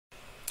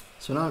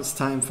So now it's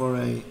time for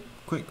a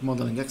quick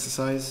modeling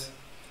exercise.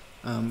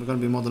 We're going to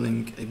be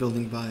modeling a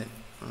building by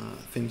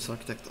famous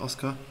architect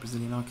Oscar,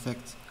 Brazilian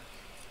architect.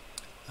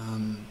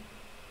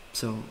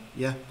 So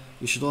yeah,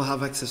 you should all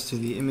have access to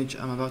the image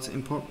I'm about to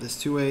import. There's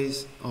two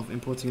ways of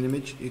importing an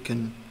image. You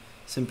can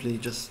simply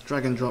just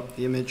drag and drop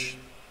the image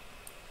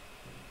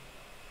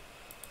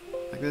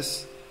like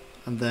this,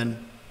 and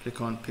then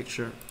click on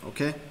Picture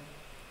OK,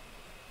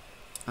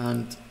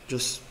 and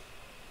just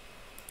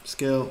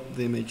scale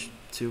the image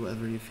to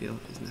whatever you feel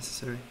is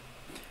necessary.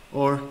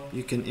 Or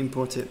you can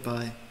import it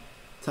by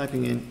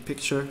typing in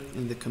picture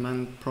in the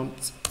command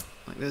prompt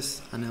like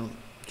this, and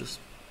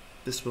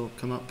this will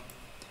come up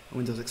a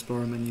Windows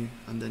Explorer menu,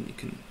 and then you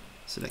can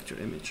select your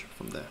image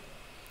from there.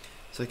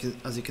 So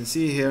as you can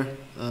see here,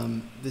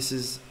 this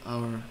is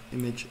our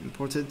image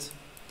imported.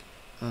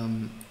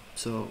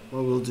 So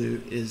what we'll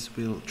do is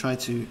we'll try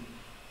to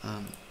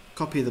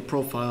copy the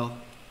profile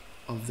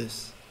of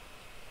this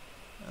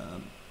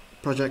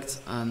project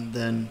and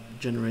then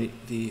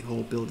generate the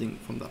whole building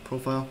from that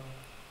profile.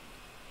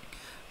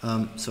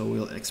 So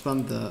we'll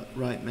expand the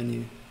right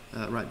menu,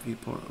 right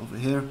viewport over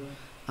here,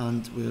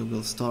 and we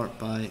will start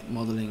by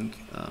modeling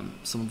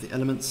some of the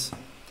elements.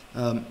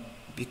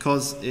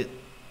 Because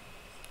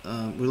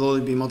we'll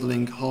only be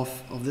modeling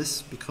half of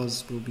this,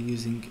 because we'll be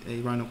using a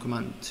Rhino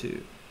command to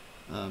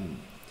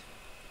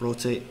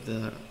rotate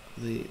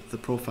the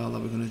profile that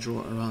we're going to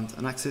draw around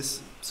an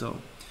axis. So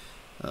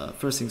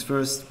first things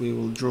first, we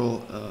will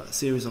draw a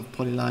series of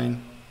polyline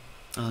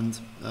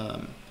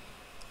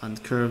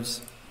and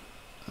curves.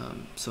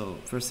 So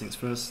first things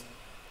first,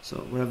 so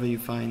wherever you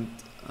find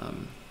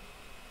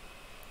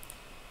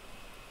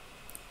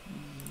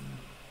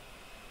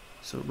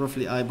so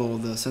roughly eyeball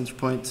the center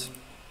point,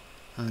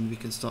 and we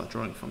can start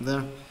drawing from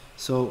there.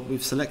 So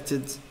we've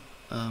selected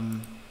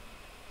the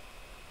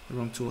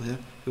wrong tool here.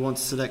 We want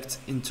to select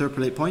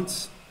interpolate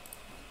points.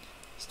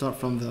 Start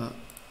from the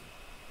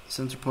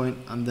center point,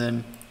 and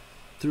then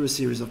through a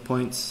series of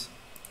points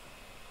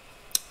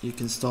you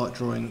can start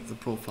drawing the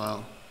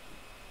profile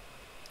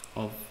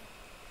of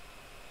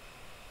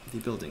the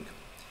building.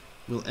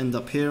 We'll end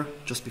up here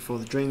just before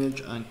the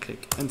drainage and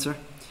click enter.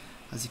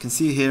 As you can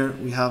see here,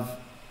 we have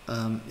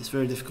it's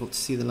very difficult to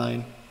see the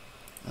line.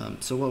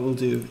 So what we'll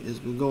do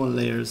is we'll go on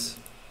layers,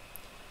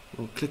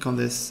 we'll click on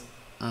this,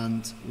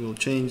 and we'll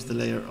change the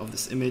layer of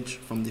this image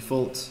from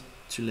default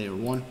to layer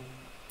 1,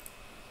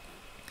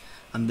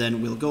 and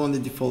then we'll go on the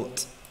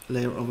default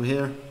layer over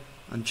here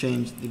and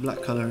change the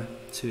black color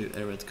to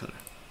a red color.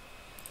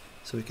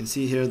 So we can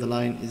see here the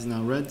line is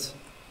now red.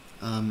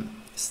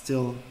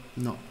 Still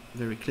not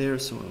very clear,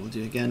 so what we'll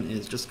do again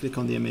is just click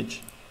on the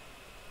image,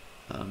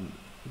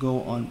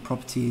 go on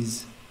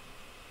properties,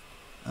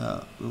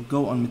 we'll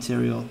go on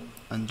material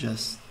and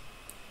just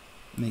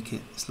make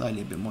it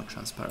slightly a bit more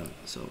transparent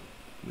so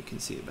we can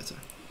see it better.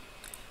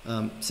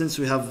 Since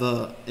we have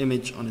the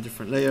image on a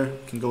different layer,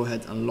 we can go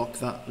ahead and lock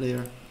that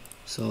layer,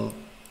 so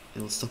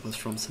it will stop us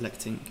from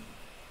selecting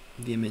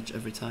the image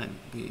every time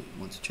we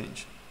want to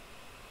change.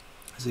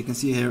 So you can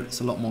see here it's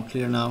a lot more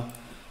clear now.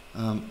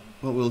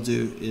 What we'll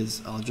do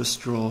is I'll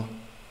just draw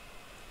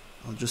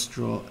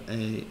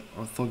a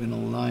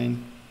orthogonal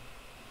line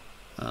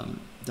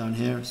down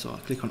here. So I'll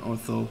click on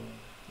ortho,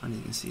 and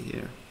you can see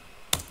here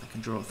I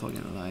can draw a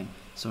orthogonal line.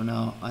 So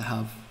now I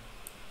have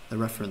a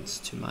reference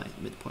to my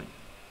midpoint.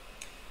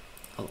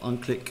 I'll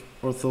unclick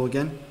ortho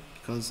again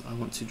because I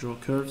want to draw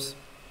curves,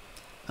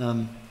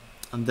 and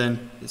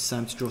then it's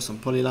time to draw some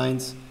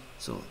polylines.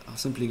 So I'll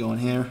simply go in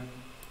here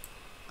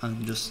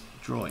and just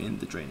draw in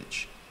the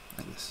drainage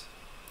like this.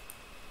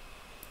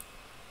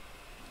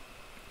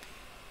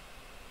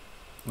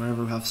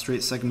 Wherever we have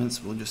straight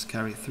segments, we'll just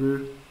carry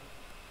through.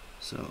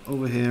 So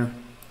over here,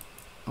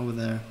 over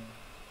there,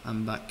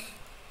 and back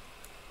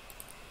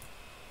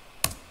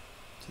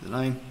to the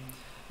line.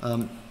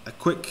 A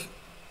quick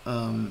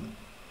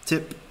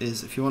tip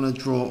is, if you want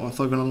to draw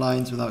orthogonal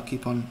lines without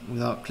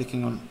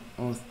clicking on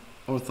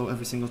ortho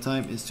every single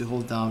time, is to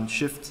hold down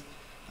Shift,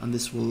 and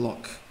this will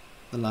lock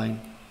the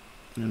line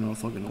in an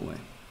orthogonal way.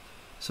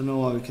 So now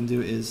what we can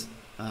do is,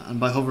 and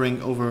by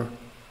hovering over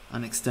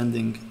and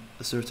extending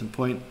a certain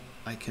point,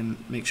 I can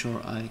make sure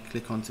I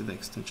click onto the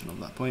extension of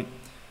that point.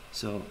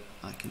 So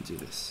I can do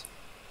this.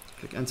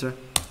 Click enter.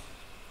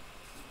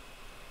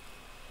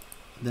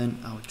 Then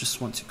I would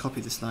just want to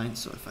copy this line.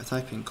 So if I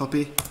type in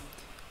copy,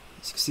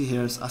 as you can see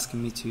here, it's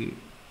asking me to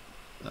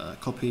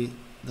copy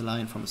the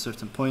line from a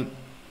certain point.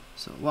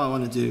 So what I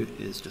want to do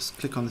is just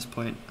click on this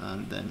point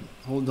and then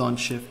hold down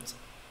Shift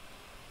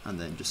and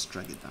then just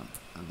drag it down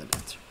and then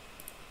enter.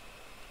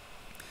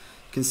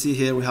 You can see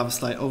here we have a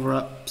slight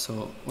overlap.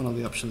 So one of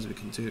the options we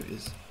can do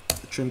is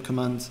the trim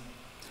command.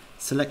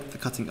 Select the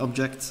cutting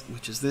object,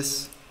 which is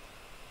this,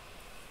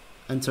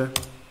 enter,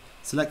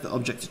 select the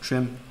object to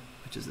trim,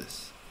 which is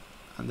this,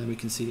 and then we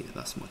can see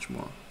that's much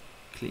more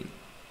clean.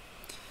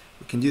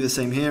 We can do the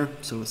same here,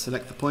 so we'll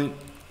select the point,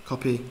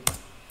 copy,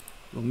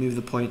 we'll move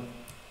the point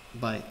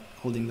by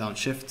holding down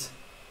Shift,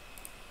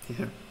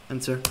 here,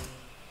 enter,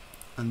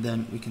 and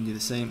then we can do the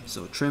same,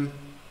 so trim,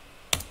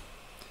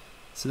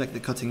 select the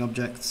cutting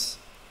objects,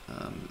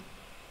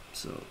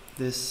 so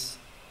this,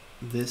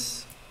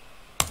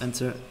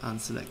 enter,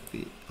 and select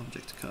the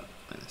object to cut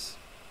like this.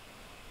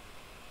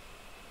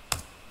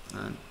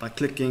 And by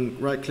clicking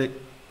right click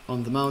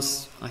on the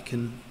mouse, I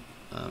can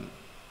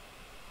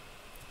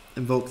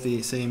invoke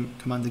the same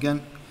command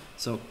again.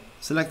 So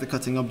select the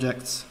cutting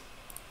objects,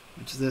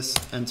 which is this,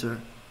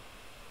 enter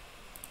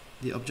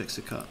the objects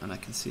to cut, and I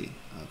can see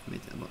I've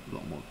made it a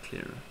lot more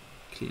cleaner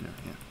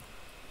here.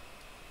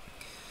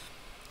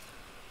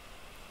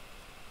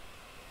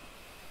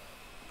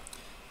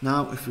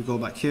 Now if we go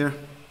back here,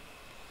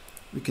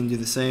 we can do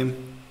the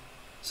same.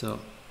 So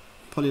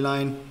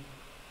polyline,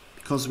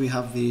 because we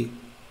have the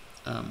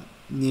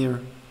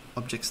near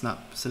object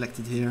snap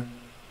selected here,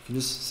 you can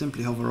just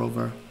simply hover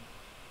over,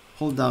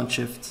 hold down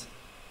shift,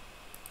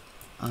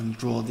 and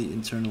draw the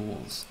internal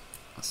walls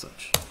as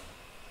such.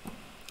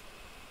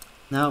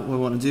 Now what we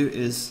want to do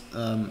is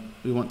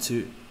we want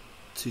to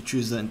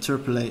choose the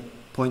interpolate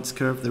points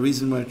curve. The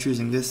reason we're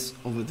choosing this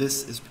over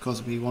this is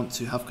because we want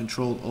to have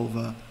control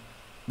over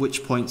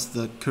which points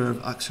the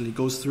curve actually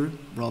goes through,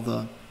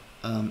 rather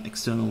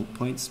external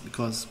points,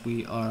 because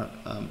we are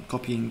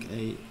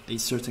copying a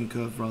certain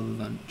curve rather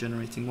than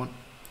generating one.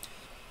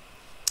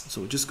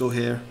 So we'll just go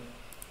here,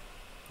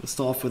 we'll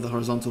start off with a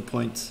horizontal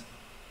point,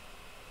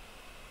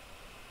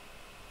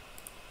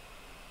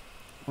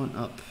 one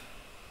up,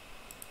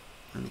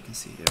 and you can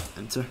see here,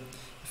 enter.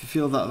 If you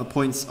feel that the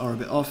points are a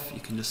bit off, you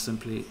can just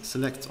simply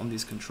select on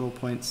these control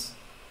points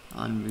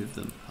and move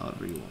them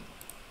however you want.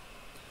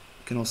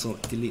 You can also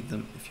delete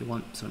them if you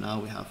want, so now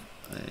we have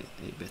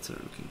a better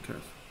looking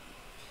curve.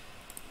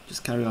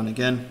 Just carry on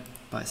again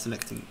by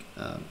selecting,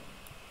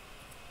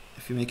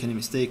 if you make any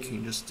mistake, you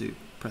can just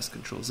press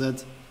Ctrl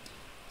Z,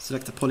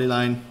 select a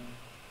polyline,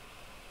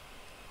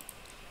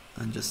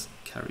 and just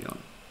carry on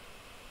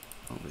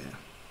over here.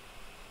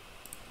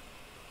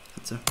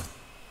 Enter.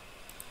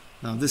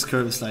 Now this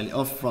curve is slightly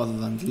off. Rather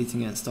than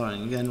deleting it and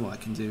starting again, what I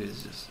can do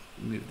is just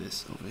move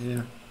this over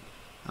here,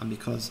 and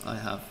because I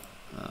have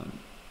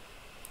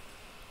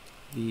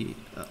the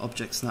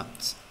object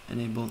snapped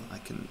enabled, I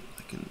can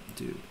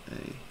do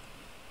a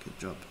good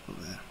job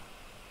over there.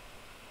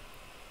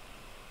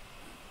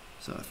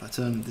 So if I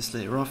turn this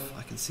layer off,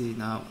 I can see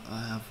now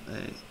I have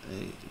a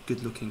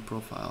good looking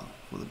profile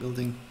for the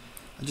building.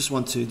 I just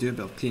want to do a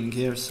bit of cleaning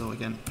here, so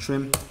again,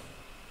 trim,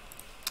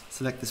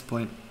 select this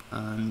point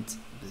and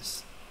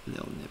this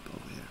little nip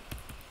over here.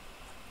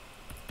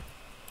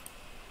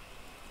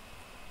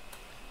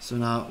 So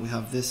now we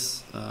have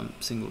this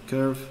single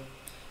curve.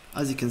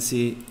 As you can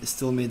see, it's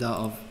still made out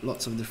of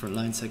lots of different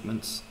line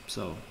segments.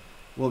 So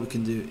what we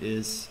can do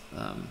is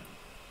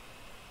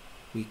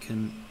we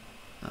can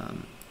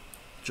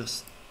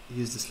just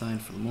use this line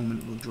for the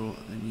moment. We'll draw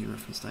a new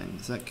reference line in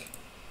a sec.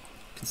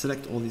 You can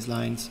select all these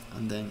lines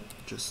and then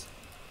just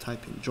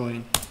type in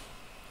join.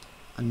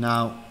 And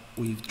now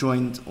we've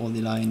joined all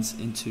the lines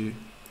into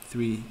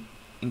 3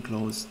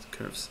 enclosed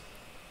curves.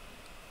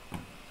 You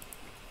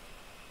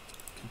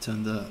can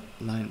turn the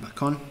line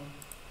back on.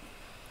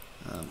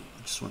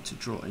 I just want to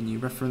draw a new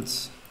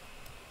reference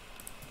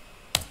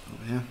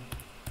over here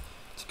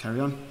to carry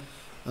on.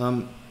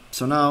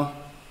 So now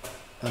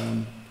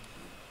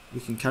we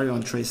can carry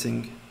on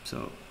tracing.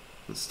 So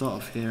let's start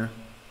off here.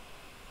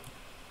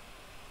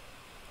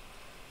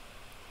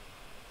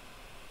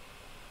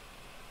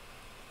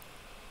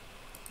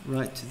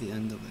 Right to the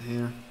end over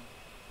here,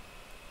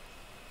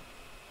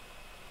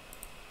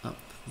 up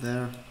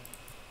there,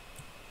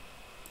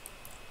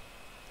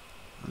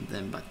 and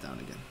then back down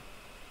again.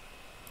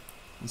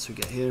 Once we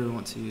get here, we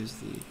want to use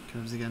the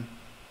curves again.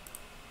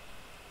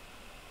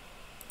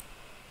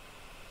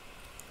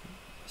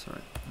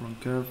 Sorry, wrong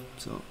curve.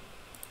 So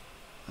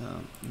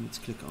you need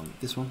to click on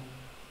this one.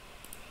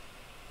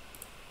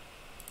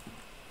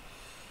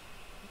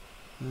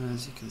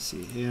 As you can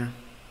see here,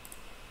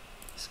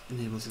 this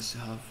enables us to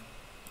have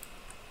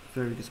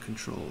very good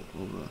control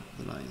over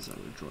the lines that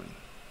we're drawing.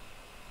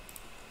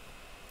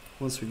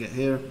 Once we get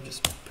here,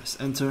 just press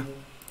enter,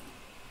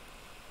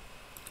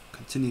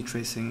 continue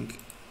tracing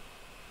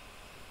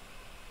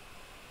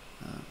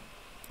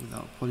with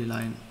our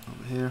polyline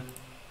over here,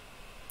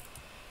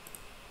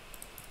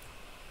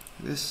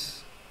 like this.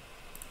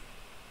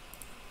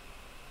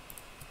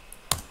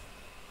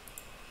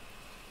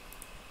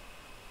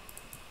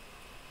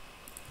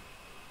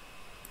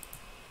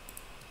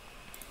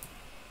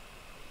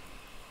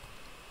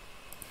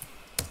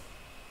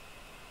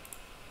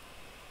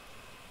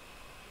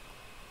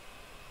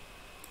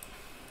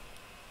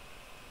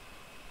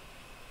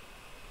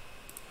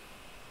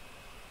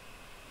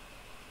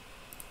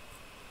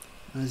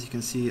 As you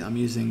can see, I'm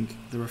using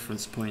the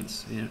reference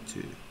points here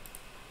to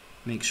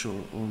make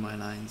sure all my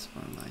lines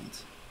are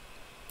aligned.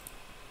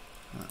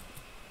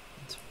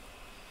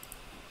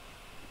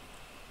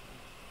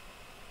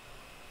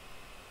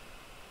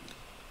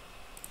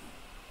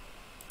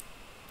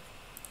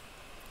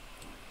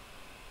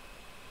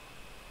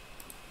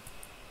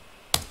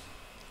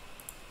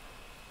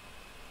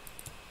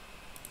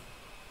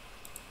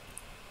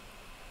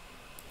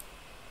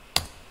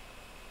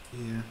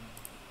 Here.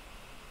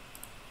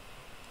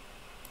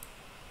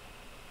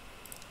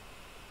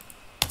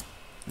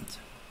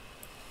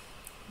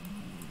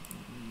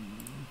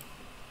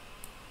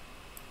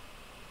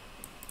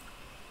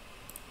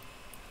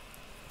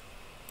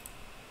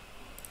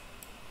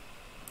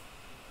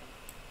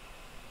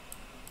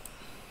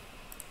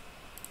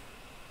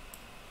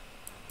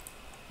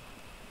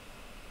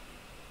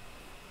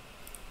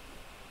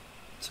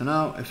 So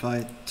now if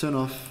I turn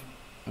off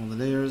all the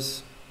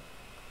layers,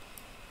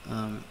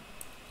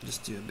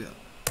 just do a bit of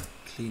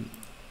clean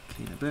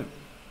a bit.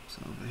 So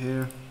over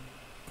here,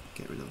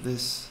 get rid of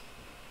this.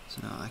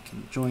 So now I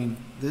can join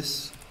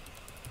this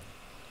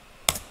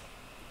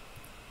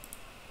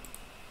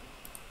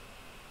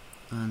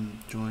and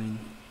join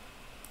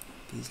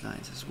these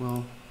lines as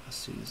well as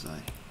soon as I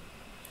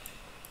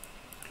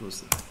close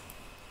them.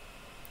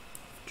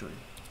 Join.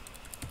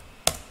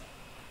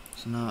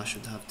 So now I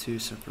should have two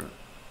separate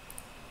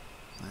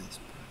lines.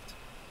 Perfect.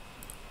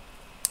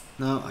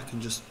 Now I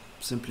can just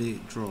simply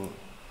draw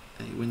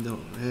a window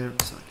over here.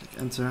 So I click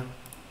enter,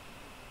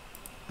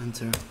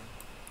 enter,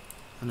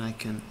 and I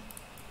can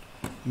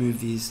move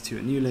these to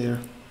a new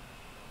layer,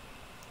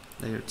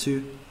 layer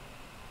 2,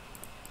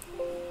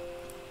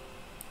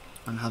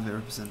 and have it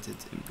represented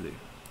in blue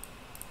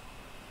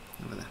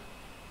over there.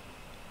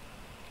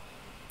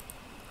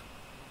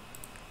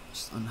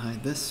 Just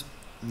unhide this.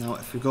 Now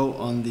if we go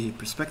on the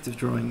perspective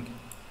drawing,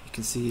 you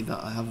can see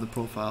that I have the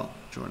profile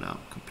drawn out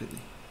completely.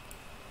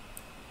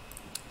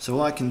 So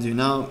what I can do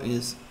now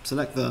is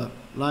select the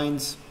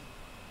lines,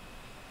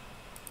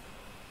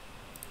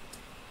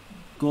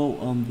 go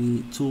on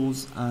the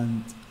tools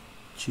and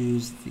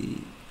choose the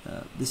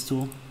this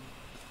tool,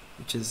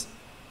 which is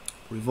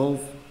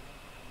revolve.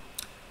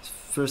 It's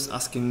first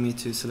asking me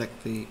to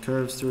select the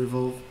curves to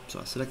revolve, so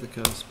I select the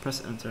curves,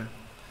 press enter.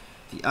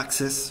 The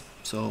axis,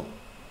 so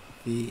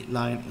the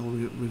line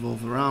will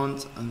revolve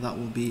around, and that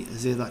will be a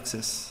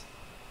z-axis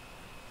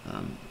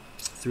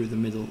through the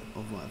middle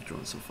of what I've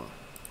drawn so far.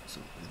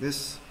 So like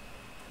this.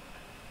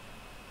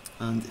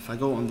 And if I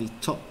go on the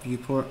top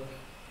viewport,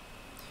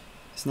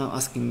 it's now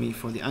asking me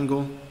for the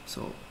angle,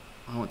 so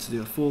I want to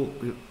do a full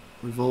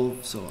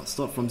revolve, so I'll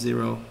start from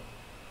 0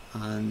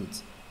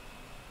 and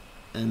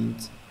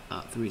end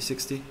at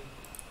 360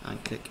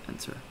 and click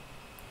enter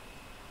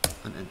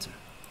and enter.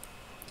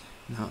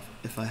 Now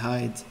if I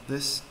hide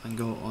this and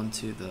go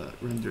onto the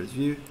rendered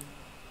view,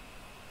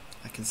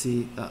 I can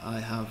see that I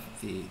have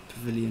the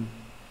pavilion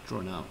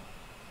drawn out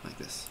like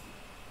this.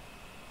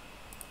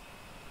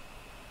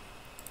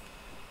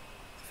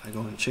 If I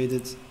go in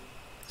shaded,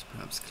 it's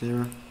perhaps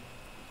clearer.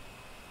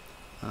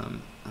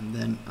 And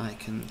then I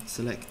can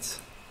select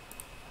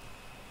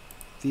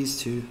these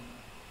two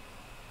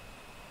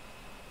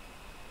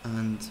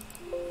and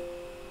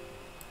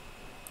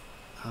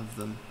have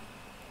them,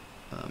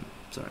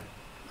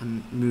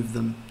 and move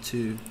them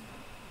to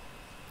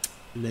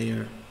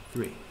layer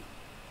 3.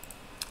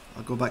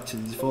 I'll go back to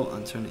the default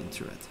and turn it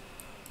into red.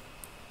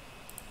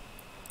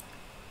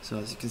 So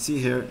as you can see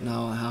here,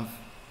 now I have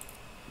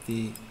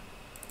the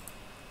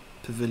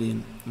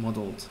pavilion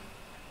modeled.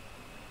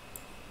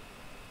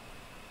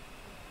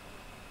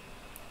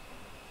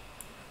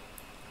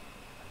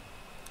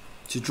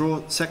 To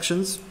draw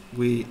sections,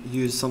 we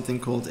use something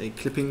called a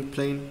clipping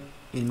plane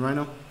in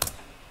Rhino.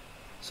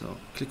 So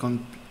click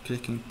on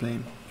clipping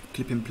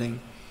plane,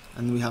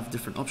 and we have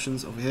different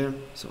options over here.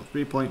 So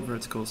 3-point,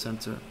 vertical,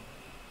 center,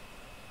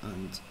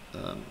 and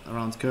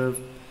around curve.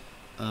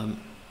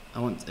 I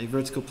want a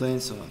vertical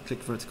plane, so I'll click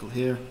vertical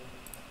here,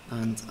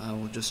 and I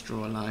will just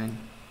draw a line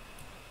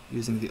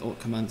using the Alt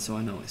command so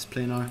I know it's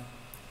planar,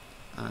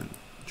 and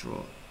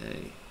draw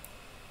a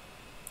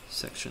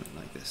section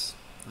like this.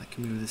 I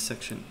can move this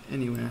section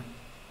anywhere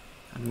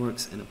and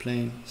works in a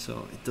plane,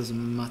 so it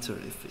doesn't matter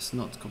if it's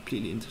not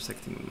completely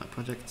intersecting with my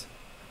project.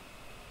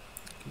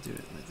 I can do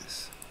it like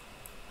this.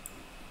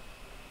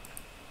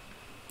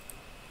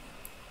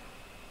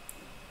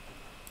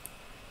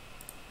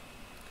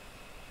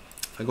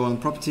 If I go on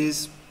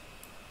properties,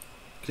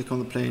 click on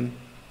the plane,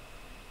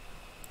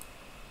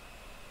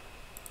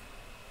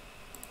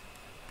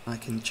 I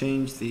can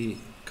change the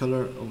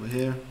color over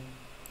here,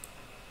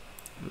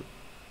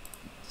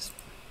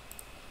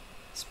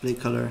 display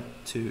color,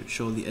 to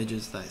show the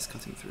edges that it's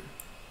cutting through.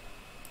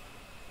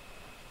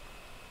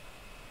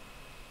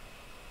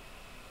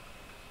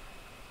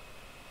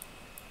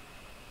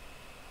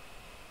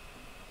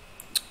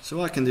 So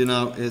what I can do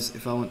now is,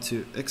 if I want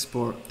to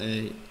export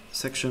a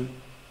section,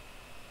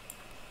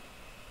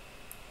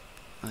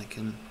 I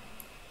can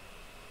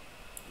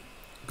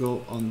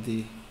go on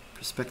the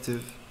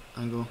perspective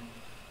angle,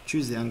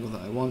 choose the angle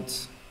that I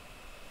want.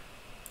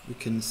 We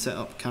can set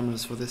up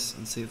cameras for this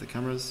and save the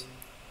cameras,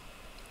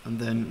 and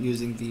then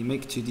using the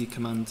make 2D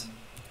command,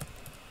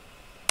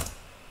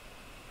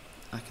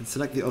 I can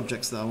select the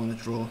objects that I want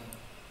to draw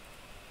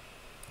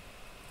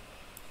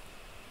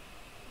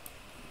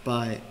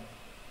by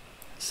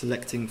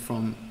selecting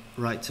from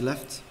right to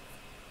left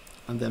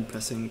and then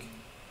pressing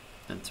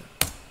enter.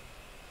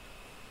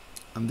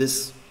 And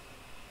this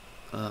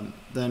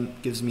then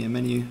gives me a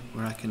menu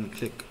where I can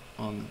click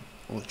on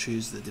or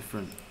choose the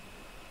different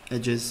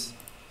edges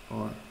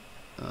or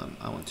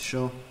I want to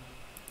show.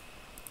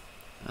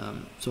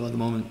 So at the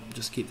moment,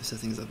 just keep the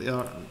settings as they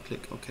are and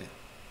click OK.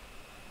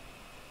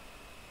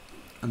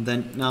 And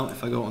then now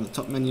if I go on the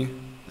top menu,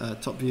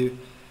 top view,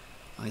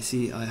 I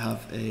see I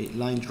have a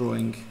line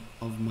drawing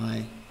of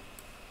my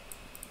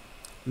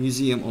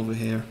museum over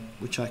here,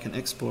 which I can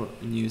export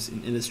and use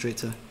in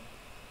Illustrator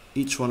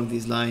each one of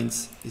these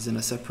lines is in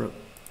a separate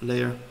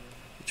layer,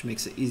 which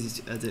makes it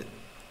easy to edit,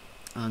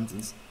 and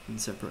in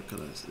separate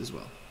colors as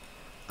well,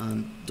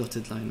 and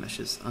dotted line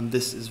meshes. And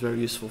this is very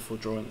useful for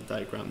drawing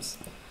diagrams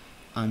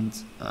and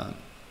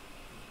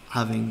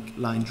having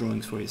line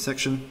drawings for your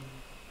section.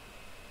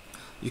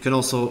 You can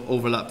also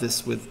overlap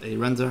this with a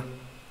render.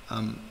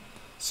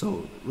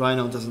 So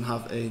Rhino doesn't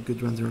have a good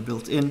renderer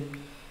built in.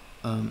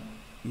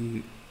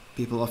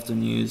 People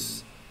often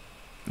use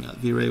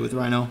V-Ray with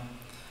Rhino,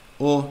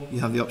 or you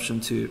have the option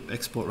to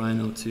export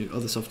Rhino to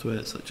other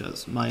software such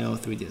as Maya,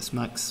 3ds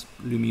Max,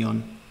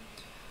 Lumion,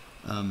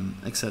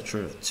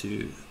 etc.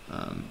 to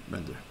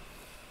render.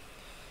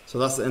 So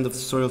that's the end of the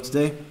tutorial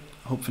today.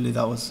 Hopefully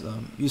that was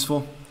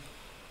useful.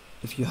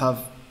 If you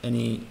have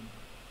any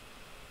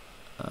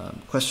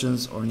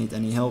questions or need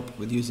any help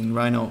with using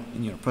Rhino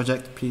in your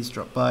project, please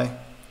drop by.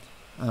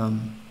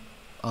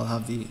 I'll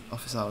have the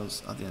office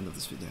hours at the end of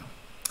this video.